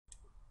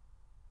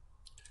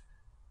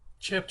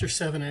Chapter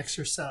 7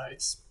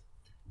 exercise.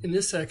 In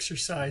this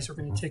exercise, we're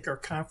going to take our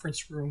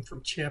conference room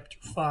from Chapter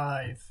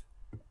 5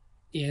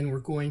 and we're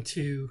going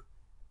to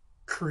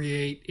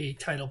create a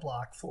title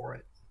block for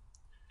it.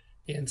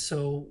 And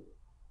so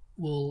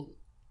we'll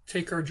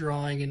take our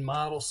drawing in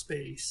model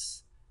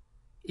space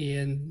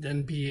and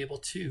then be able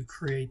to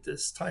create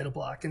this title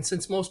block. And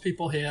since most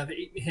people have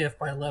 8.5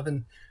 by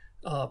 11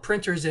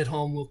 printers at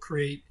home, we'll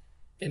create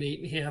an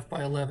 8.5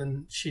 by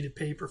 11 sheet of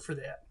paper for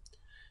that.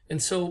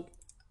 And so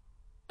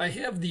I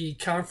have the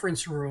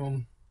conference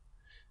room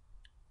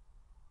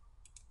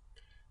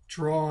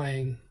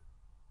drawing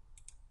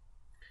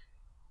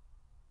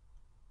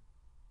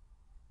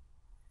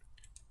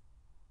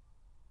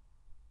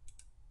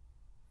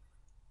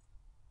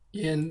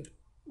and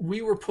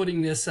we were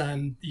putting this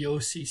on the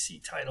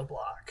OCC title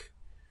block.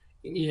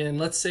 And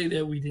let's say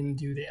that we didn't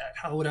do that.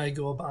 How would I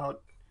go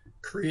about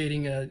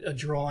creating a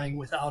drawing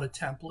without a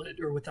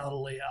template or without a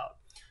layout?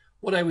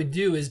 What I would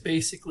do is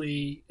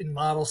basically in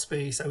model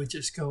space, I would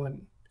just go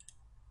and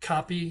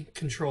copy,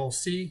 Control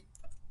C,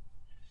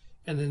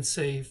 and then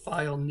say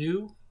File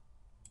New.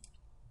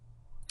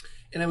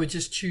 And I would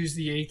just choose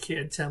the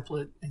AutoCAD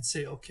template and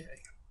say OK.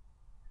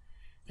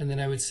 And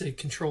then I would say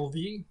Control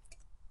V,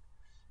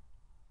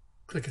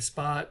 click a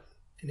spot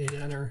and hit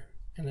Enter,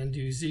 and then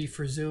do Z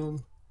for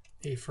zoom,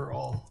 A for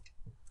all.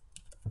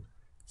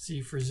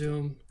 Z for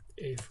zoom,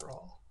 A for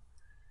all.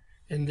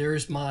 And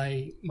there's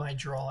my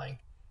drawing.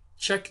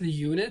 Check the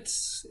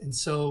units, and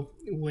so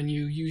when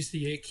you use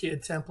the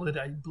AutoCAD template,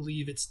 I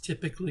believe it's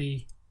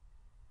typically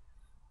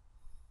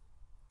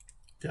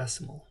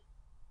decimal.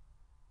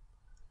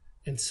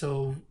 And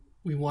so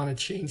we want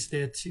to change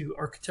that to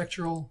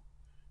architectural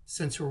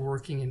since we're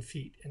working in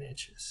feet and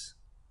inches.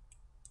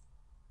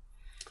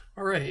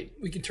 All right,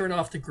 we can turn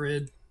off the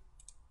grid.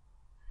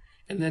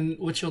 And then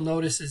what you'll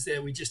notice is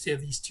that we just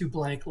have these two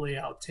blank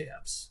layout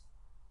tabs.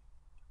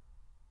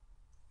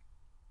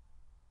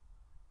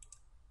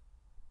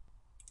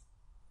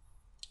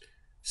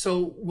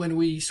 So when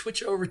we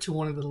switch over to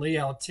one of the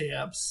layout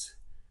tabs,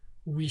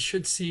 we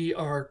should see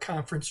our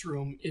conference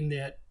room in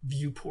that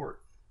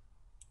viewport.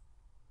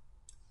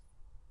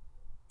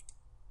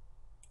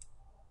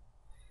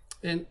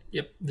 And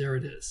yep, there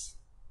it is.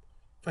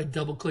 If I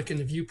double click in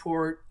the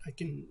viewport, I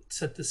can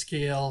set the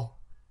scale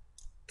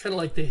kind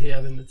of like they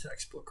have in the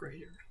textbook right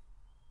here.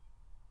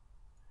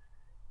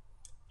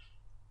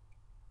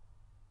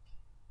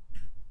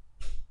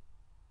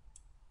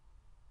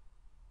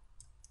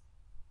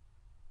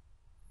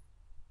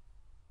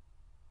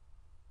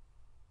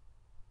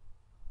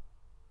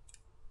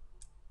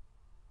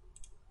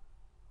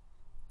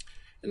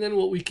 And then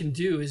what we can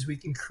do is we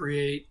can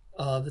create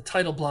the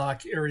title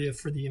block area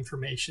for the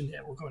information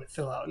that we're going to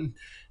fill out. And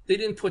they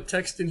didn't put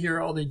text in here.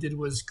 All they did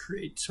was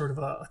create sort of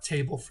a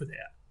table for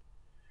that.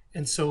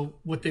 And so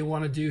what they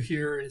want to do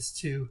here is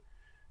to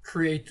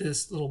create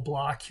this little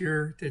block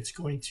here that's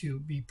going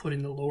to be put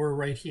in the lower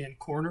right-hand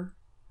corner.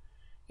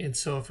 And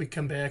so if we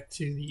come back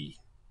to the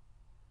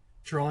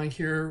drawing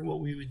here, what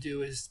we would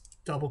do is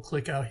double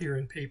click out here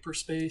in paper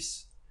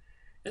space.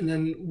 And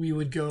then we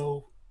would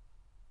go,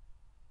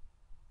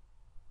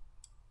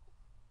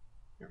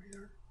 there we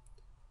are.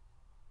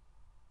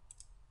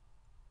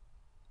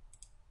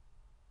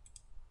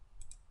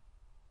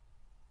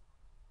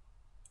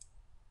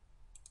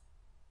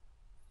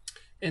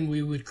 And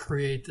we would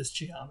create this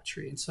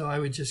geometry. And so I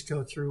would just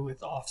go through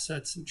with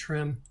offsets and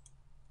trim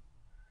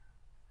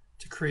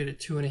to create a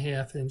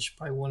 2.5 inch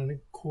by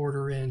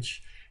 1.25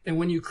 inch. And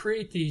when you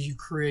create these, you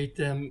create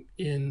them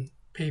in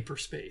paper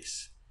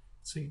space.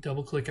 So you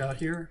double click out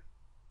here,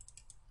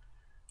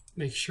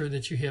 make sure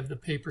that you have the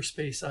paper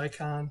space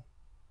icon.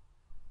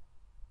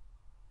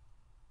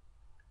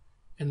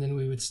 And then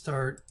we would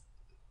start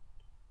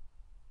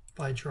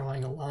by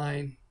drawing a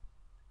line.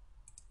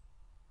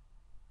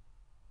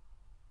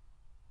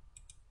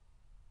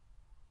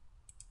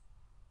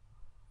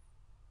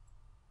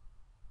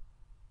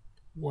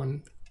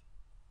 One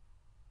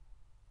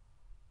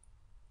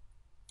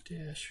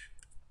dash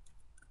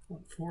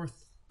 1/4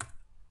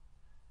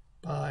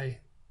 by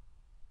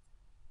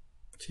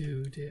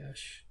 2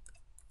 dash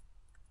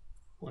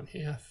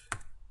 1/2.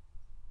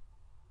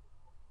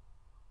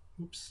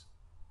 Oops.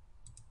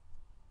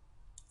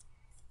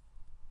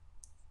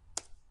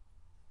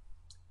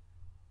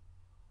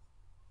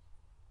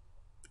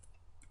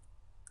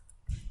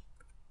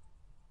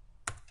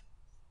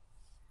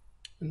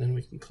 And then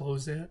we can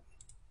close that.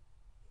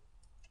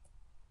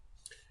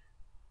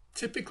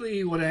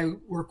 Typically, when I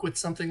work with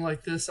something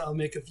like this, I'll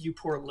make a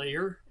viewport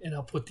layer and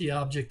I'll put the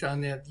object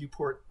on that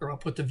viewport, or I'll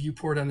put the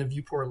viewport on the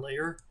viewport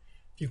layer.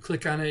 If you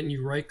click on it and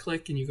you right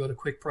click and you go to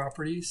quick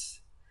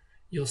properties,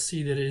 you'll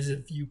see that it is a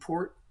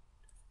viewport.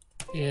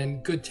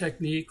 And good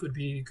technique would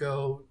be to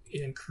go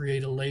and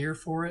create a layer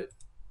for it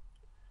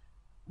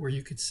where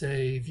you could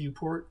say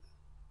viewport,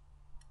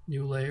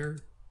 new layer,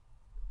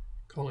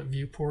 call it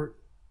viewport.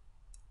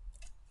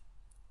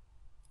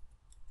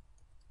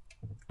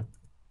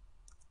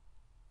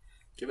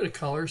 Give it a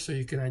color so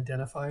you can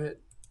identify it.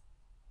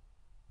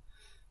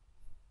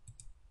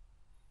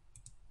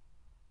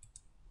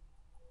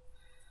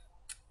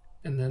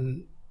 And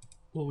then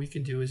what we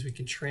can do is we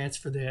can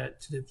transfer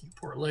that to the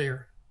viewport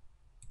layer.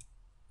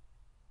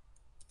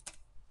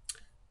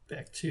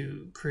 Back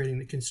to creating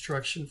the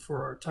construction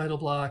for our title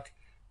block.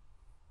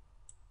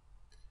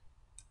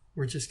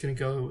 We're just going to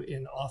go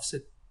in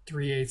offset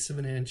 3/8 of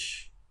an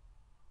inch,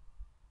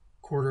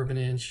 1/4 of an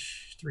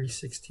inch,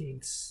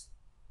 3/16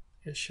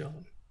 as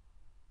shown.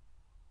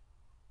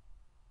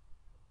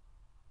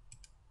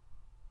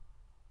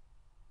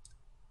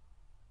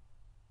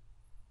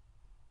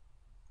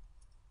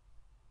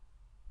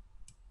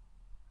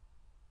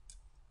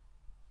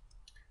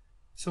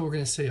 So we're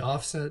going to say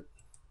offset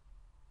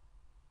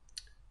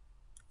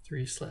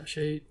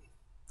 3/8.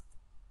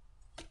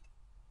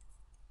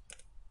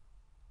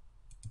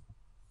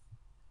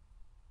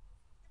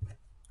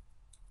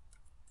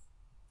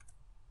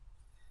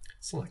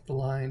 Select the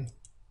line,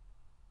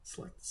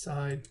 select the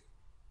side,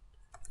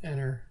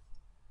 enter,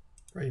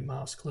 right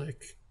mouse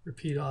click,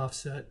 repeat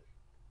offset,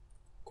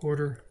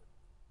 1/4.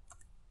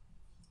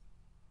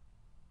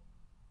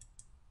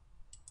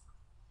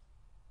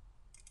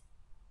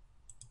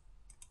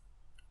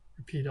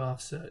 Repeat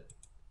offset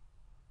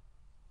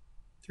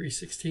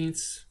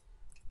 3/16.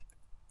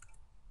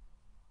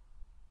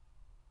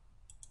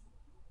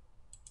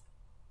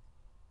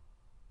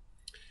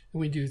 And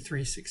we do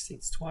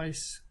 3/16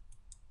 twice.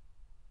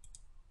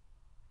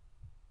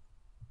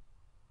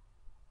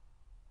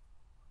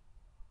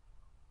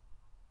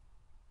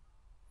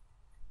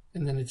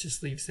 And then it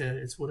just leaves that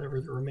as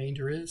whatever the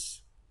remainder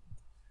is.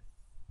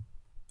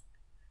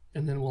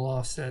 And then we'll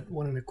offset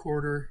 1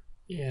 1/4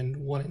 and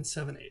 1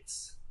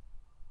 7/8.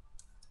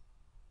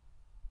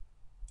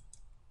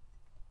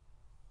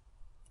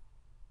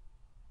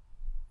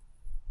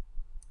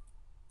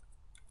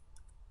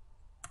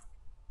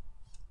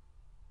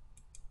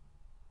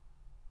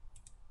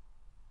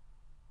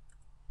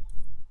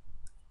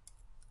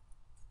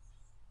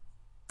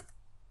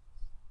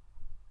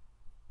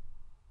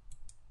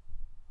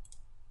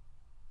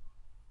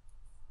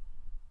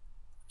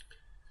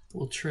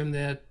 We'll trim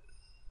that.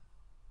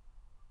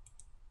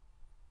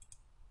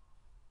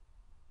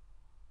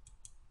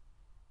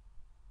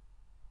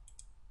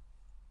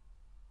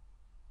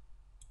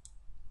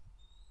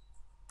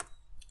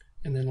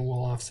 And then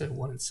we'll offset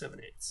 1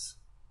 7/8.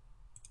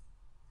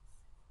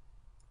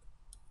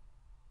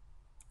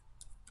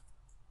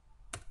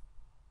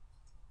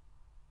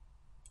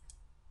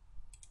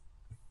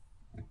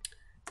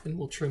 And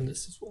we'll trim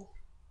this as well.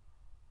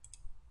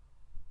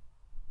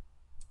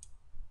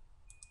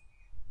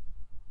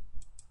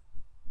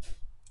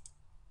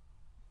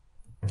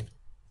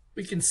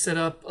 We can set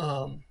up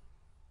the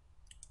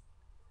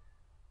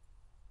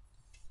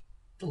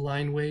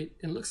line weight.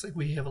 It looks like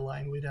we have a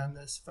line weight on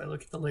this. If I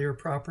look at the layer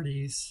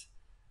properties,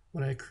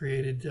 when I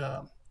created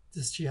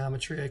this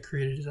geometry, I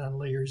created it on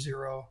layer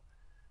 0.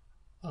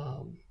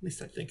 At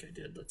least I think I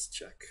did. Let's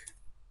check.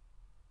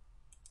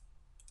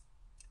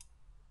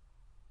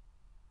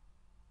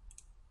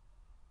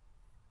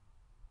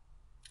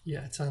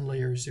 Yeah, it's on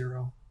layer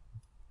 0.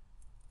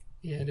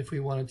 And if we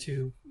wanted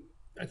to,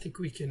 I think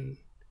we can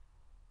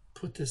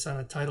put this on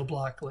a title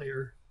block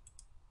layer.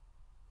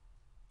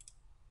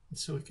 And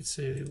so we could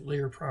say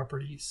layer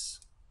properties,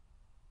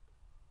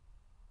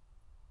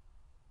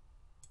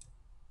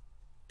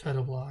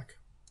 title block.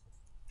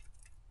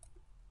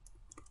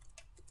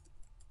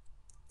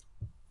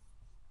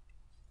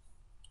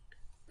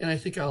 And I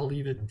think I'll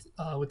leave it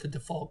with the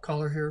default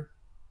color here.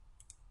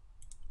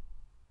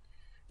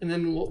 And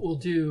then what we'll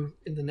do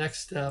in the next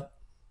step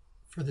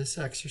for this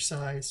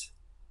exercise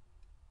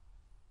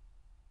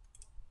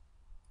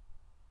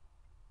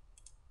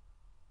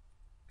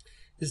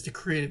is to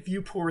create a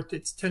viewport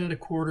that's 10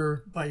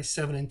 1/4 by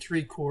 7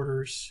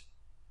 3/4.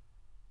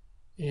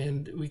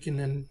 And we can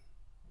then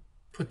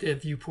put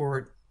that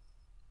viewport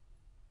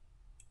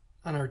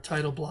on our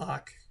title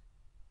block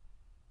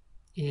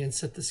and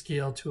set the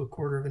scale to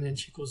 1/4 of an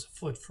inch equals a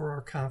foot for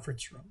our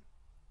conference room.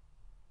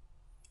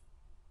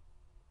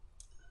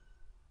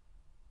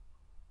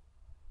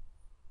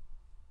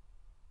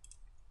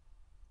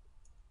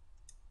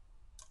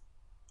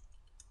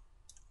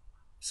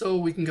 So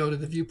we can go to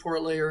the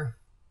viewport layer.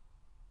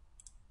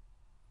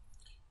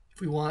 If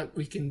we want,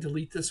 we can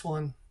delete this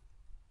one.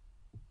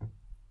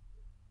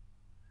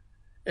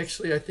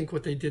 Actually, I think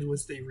what they did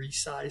was they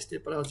resized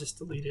it, but I'll just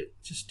delete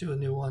it. Just do a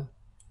new one.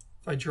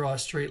 If I draw a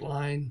straight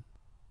line,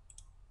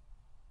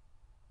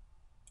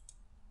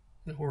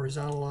 and a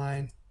horizontal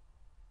line,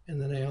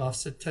 and then I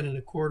offset 10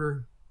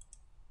 1/4.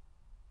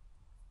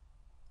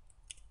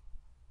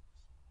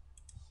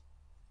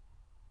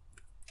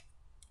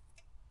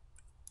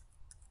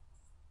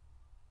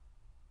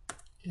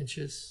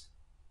 Inches.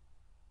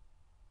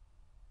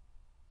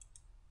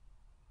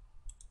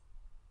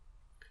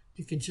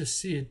 You can just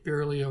see it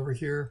barely over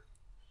here.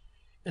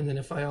 And then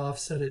if I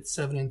offset it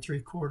 7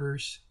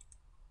 3/4,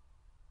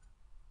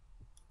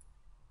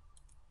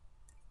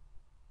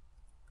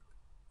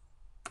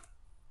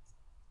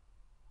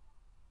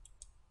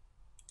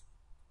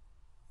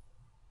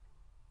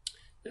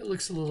 it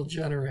looks a little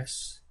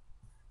generous.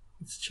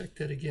 Let's check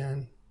that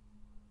again.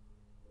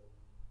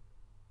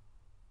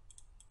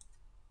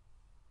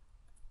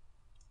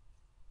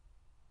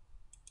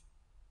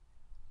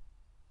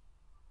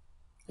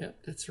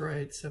 Yep, that's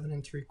right,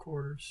 7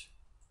 3/4.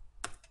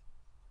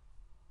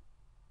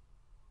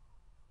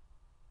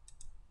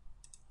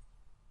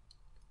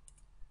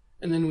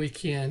 And then we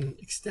can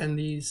extend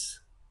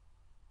these.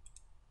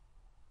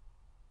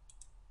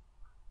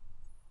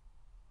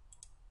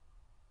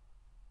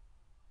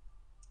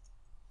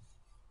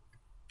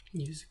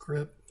 Use a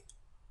grip.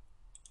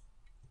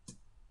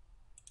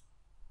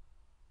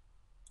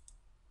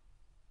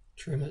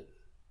 Trim it.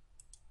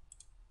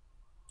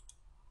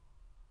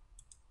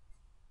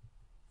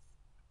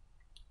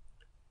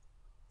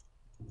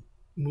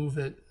 Move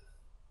it.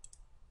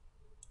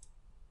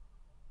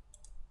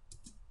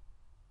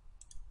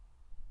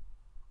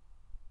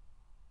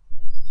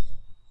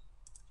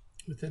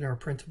 Within our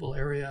printable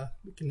area,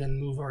 we can then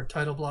move our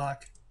title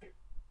block.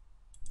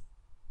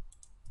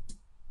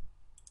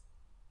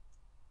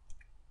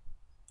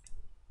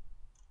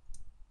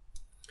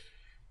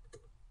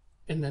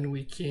 And then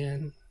we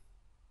can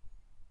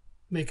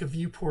make a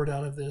viewport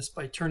out of this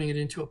by turning it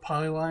into a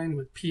polyline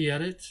with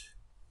P-Edit,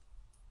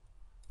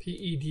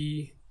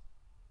 P-E-D-I-T.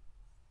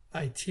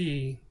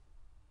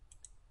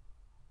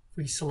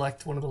 We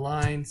select one of the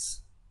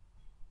lines,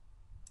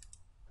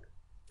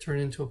 turn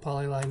it into a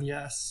polyline,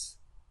 yes,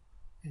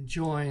 and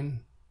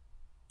join.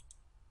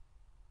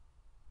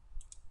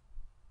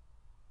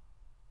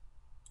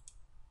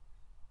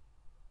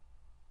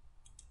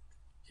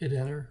 Hit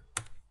enter.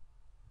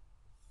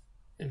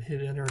 And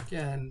hit enter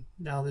again.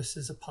 Now this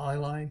is a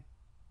polyline.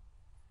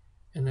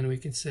 And then we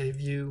can say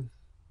view,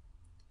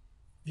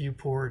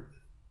 viewport,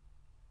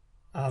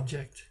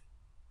 object.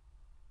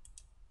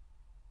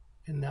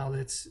 And now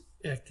that's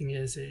acting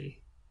as a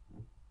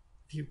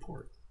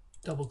viewport.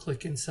 Double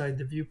click inside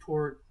the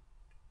viewport.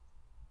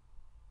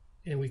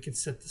 And we can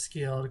set the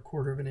scale at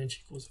 1/4 of an inch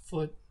equals a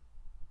foot.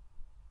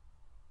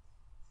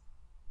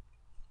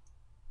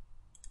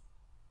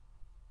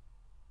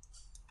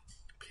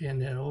 Pan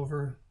that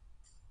over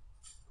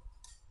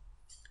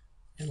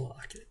and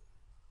lock it.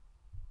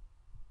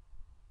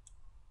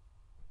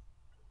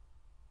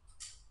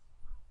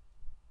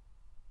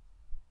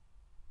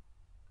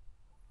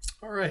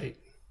 All right,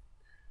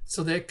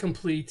 so that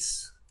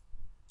completes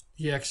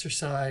the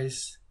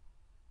exercise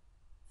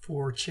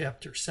for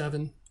Chapter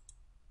 7,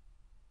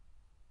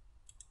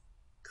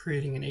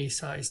 creating an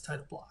A-size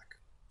title block,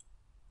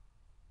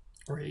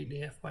 or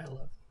 8.5 by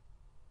 11.